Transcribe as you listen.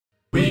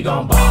We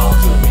gon' ball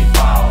till we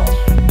fall,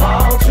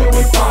 ball till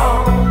we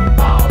fall,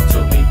 ball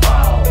till we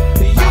fall.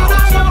 You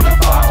not gonna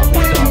fall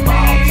with me.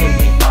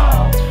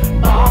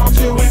 Ball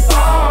till we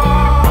fall,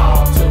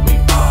 ball till we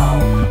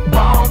fall,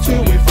 ball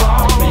till we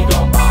fall. We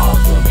gon' ball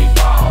till we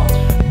fall,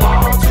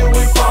 ball till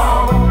we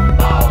fall,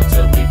 ball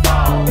till we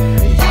fall.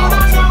 You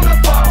not gonna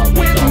fall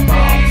with me.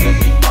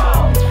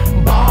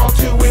 Ball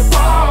till we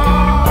fall,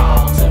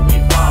 ball till we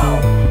fall,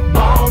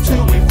 ball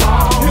till we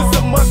fall. Here's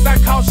a must I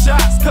call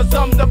shots, cause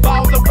I'm the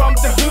baller from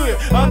the hood.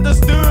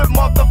 Understood,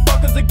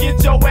 motherfuckers, to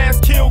get your ass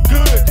killed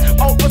good.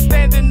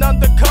 Overstanding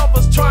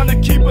undercovers, trying to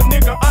keep a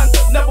nigga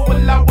under. Never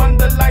will I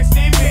wonder like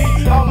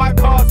Stevie. All my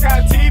cars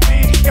got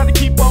TV. Gotta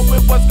keep up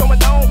with what's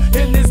going on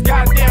in this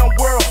goddamn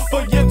world.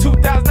 For year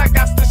 2000, I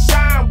got to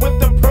shine with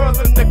the pearls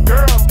and the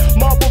girls.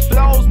 Marble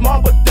flows,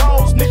 marble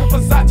doors, nigga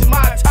Versace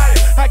my attire.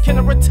 I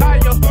cannot retire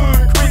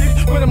hood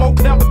critics when I'm more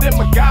clever than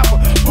MacGyver.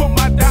 Put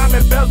my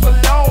diamond bells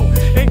alone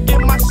and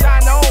get my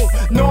shine on.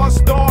 North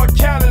Star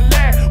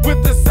Cadillac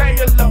with the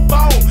cellular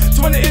phone.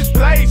 20-inch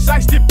blade,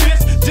 shiesty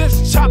bitch,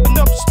 just chopping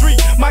up the street.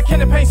 My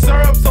candy paint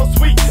syrup so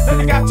sweet that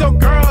they got your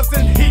girls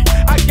in heat.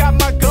 I got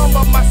my gum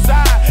on my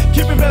side,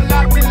 keeping me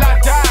locked till I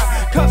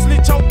die. Constantly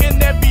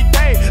choking every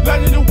day,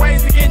 learning new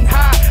ways of getting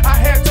high. I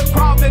had to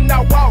crawl, then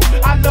I walk.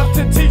 I love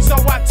to teach, so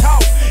I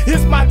talk.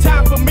 It's my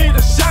time for me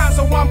to shine,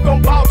 so I'm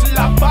gon' ball till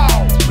I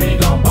fall. We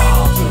gon'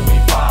 ball till we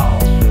fall,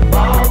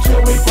 ball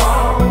till we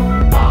fall,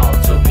 ball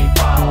till we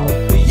fall.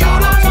 You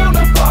not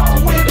gonna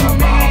fall with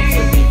me.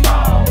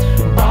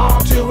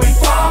 Ball till we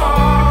fall,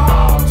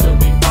 ball till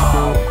we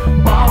fall,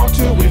 ball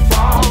till we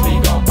fall. We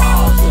gon'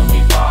 ball till we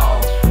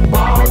fall,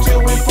 ball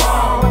till we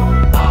fall,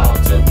 ball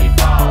till we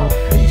fall.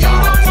 You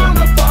not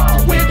gonna fall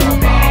with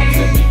me.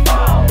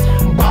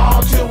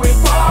 Ball till we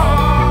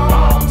fall,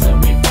 ball till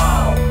we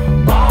fall,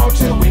 ball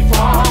till we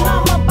fall.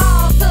 I'ma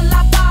ball till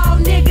I fall,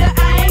 nigga.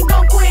 I ain't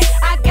gon' quit.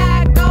 I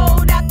got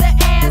gold out the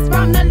ass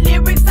from the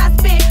lyrics I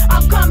spit.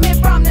 I'm coming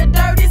from the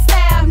dirty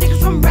south, niggas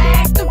from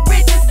rags to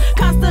riches.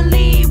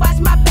 Constantly watch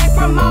my back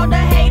from all the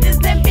haters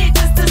and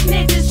bitches to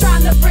snitches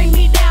tryna bring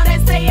me down. They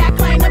say I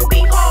claim to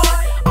be hard,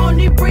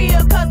 only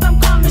real cause I'm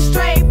coming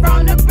straight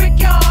from the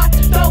brickyard.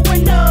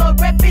 Throwing up,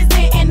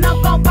 representing,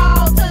 I'm gon'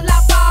 ball till I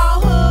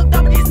fall. Hooked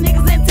up with these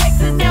niggas in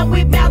Texas, now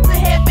we bout to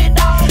have it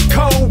all.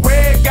 Cold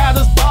red got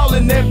us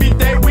ballin', every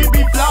day we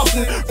be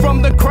flossing.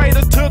 From the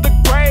cradle to the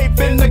grave,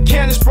 in the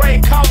cannon spray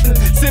coughing.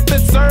 Sippin'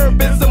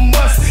 syrup is a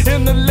must,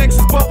 in the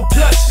Lexus bubble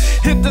plush.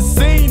 Hit the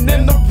scene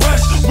in the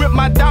rush, with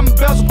my diamond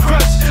bells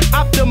crush.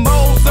 Out the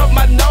moles up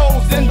my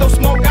nose, and those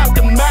smoke out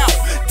the mouth.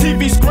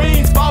 TV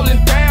screens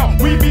falling down,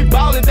 we be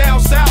ballin' down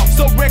south.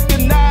 So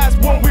recognize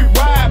when we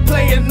ride,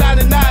 playin'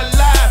 99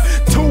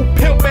 live. Two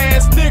pimp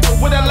ass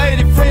niggas with a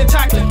lady friend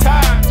chocolate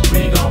time.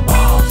 We gon'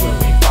 ball till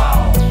we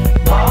fall,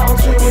 ball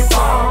till we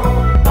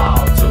fall,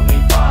 ball till we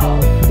fall.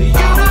 You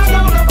not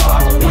gonna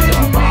fall with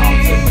me.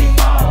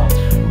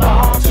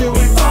 Ball till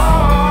we fall,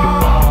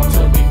 ball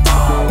till we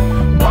fall,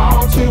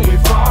 ball till we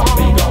fall.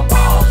 We gon'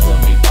 ball till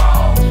we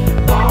fall,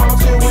 ball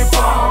till we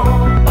fall,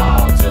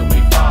 ball till we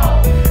fall.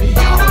 You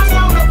not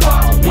gonna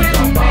fall with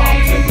me.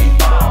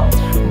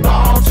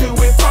 Ball till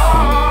we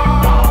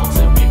fall, ball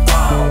till we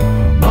fall,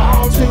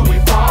 ball till we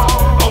fall.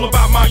 All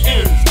about my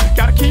ends,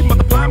 gotta keep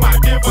multiplying my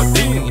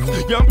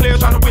dividends. Young players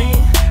trying to win,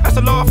 ask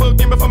the Lord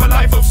forgive me for my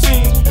life of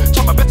sin.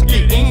 Try my best to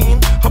get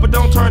in, hope it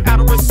don't turn out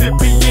a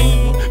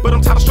recipient. But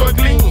I'm tired of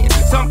struggling,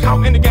 so I'm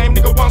caught in the game,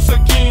 nigga, once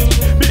again.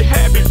 Big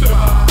habit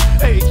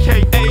flipper,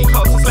 aka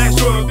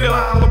hustle/drug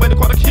dealer. On the way to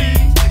quarter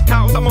keys,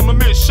 cause I'm on a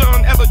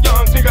mission as a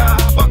young nigga.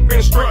 Fuck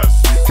being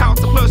stressed, cause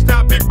the plus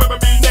now big brother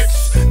be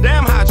next.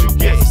 Damn, how'd you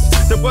guess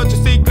that what you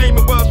see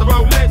gleaming was the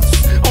Rolex?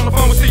 On the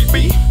phone with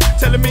CB,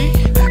 telling me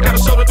got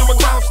a show to do a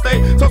cross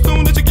state. So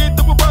soon as you get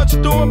through with what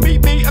you doing,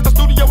 meet me at the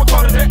studio at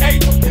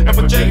 7:45. And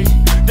for Jay,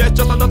 that's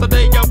just another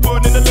day I'm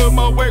putting in a little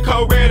more work,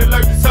 cold red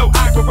alert, so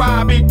I can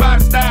ride big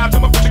body style to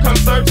my future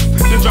concerts.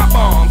 Then drop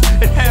bombs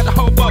and had the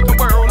whole fucking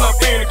world up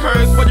in the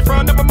curse. Where you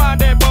from? Never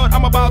mind that, but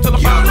I'm about to the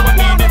bottom. I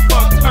need